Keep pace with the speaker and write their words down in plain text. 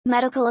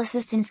Medical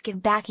assistants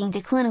give backing to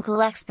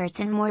clinical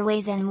experts in more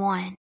ways than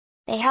one.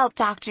 They help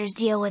doctors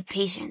deal with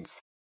patients.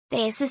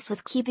 They assist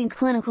with keeping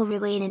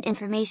clinical-related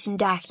information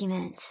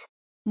documents.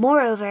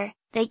 Moreover,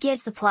 they give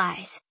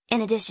supplies,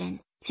 in addition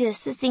to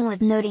assisting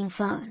with noting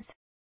phones.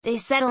 They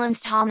settle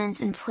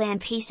installments and plan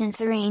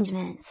patients'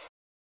 arrangements.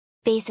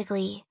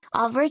 Basically,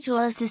 all virtual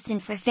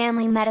assistant for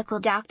family medical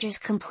doctors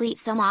complete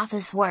some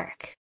office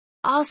work.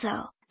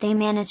 Also, they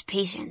manage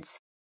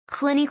patients.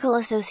 Clinical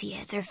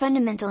associates are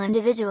fundamental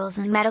individuals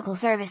in medical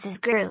services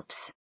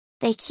groups.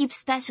 They keep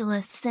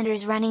specialist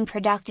centers running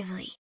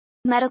productively.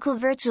 Medical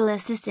virtual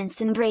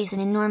assistants embrace an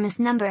enormous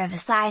number of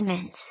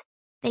assignments.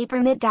 They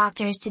permit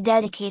doctors to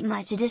dedicate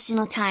much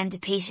additional time to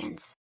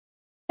patients.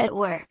 At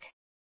work,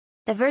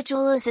 the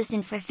virtual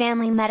assistant for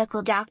family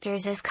medical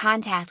doctors has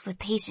contact with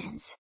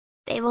patients.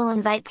 They will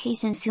invite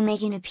patients to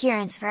make an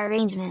appearance for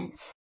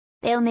arrangements.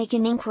 They'll make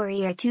an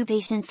inquiry or to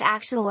patients'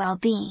 actual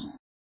well-being.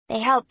 They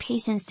help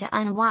patients to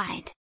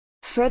unwind.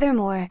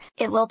 Furthermore,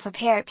 it will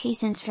prepare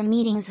patients for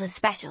meetings with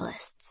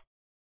specialists.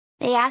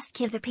 They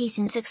ask if the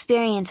patients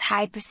experience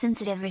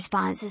hypersensitive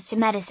responses to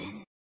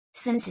medicine.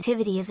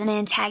 Sensitivity is an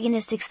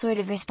antagonistic sort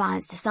of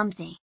response to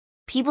something.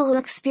 People who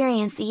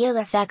experience the ill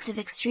effects of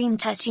extreme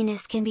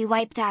touchiness can be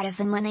wiped out of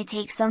them when they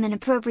take some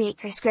inappropriate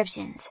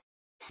prescriptions.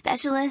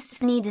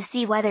 Specialists need to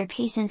see whether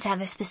patients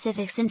have a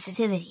specific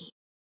sensitivity.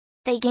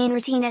 They gain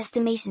routine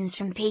estimations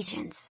from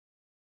patients.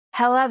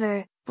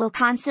 However, will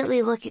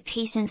constantly look at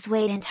patients'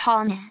 weight and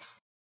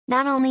tallness.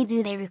 Not only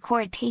do they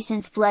record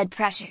patients' blood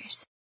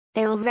pressures,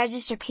 they will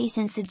register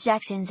patients'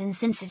 objections and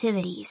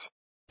sensitivities.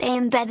 They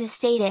embed this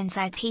data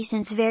inside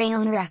patients' very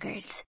own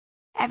records.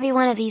 Every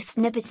one of these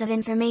snippets of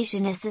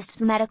information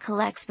assists medical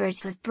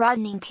experts with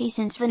broadening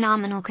patients'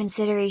 phenomenal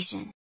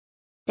consideration.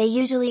 They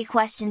usually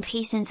question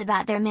patients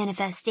about their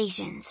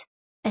manifestations.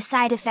 A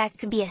side effect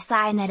could be a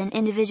sign that an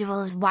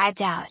individual is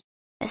wiped out.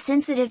 A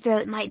sensitive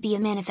throat might be a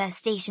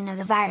manifestation of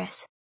the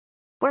virus.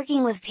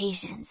 Working with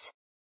patients.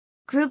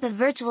 Group of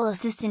virtual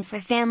assistant for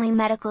family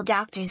medical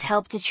doctors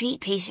help to treat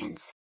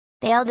patients.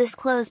 They'll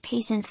disclose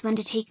patients when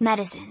to take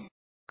medicine.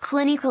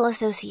 Clinical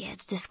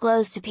associates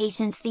disclose to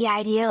patients the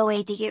ideal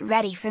way to get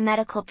ready for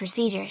medical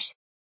procedures.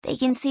 They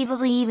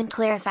conceivably even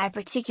clarify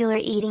particular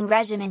eating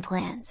regimen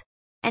plans.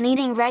 An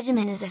eating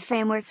regimen is a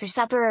framework for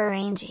supper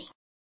arranging.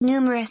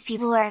 Numerous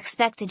people are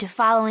expected to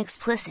follow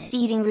explicit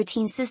eating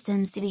routine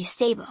systems to be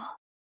stable.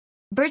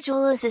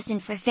 Virtual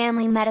assistant for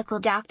family medical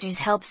doctors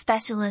help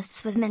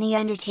specialists with many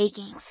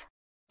undertakings.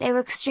 They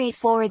work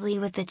straightforwardly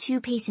with the two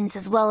patients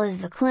as well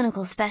as the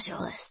clinical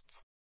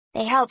specialists.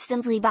 They help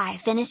simply by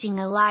finishing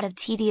a lot of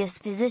tedious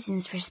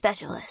positions for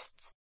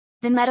specialists.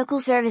 The medical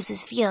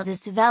services field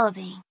is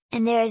developing,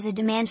 and there is a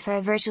demand for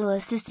a virtual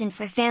assistant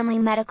for family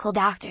medical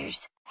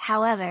doctors.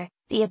 However,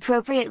 the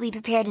appropriately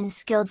prepared and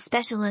skilled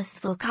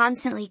specialists will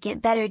constantly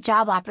get better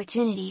job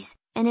opportunities,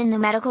 and in the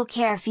medical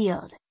care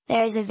field,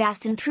 there is a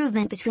vast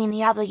improvement between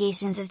the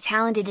obligations of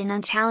talented and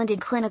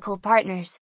untalented clinical partners.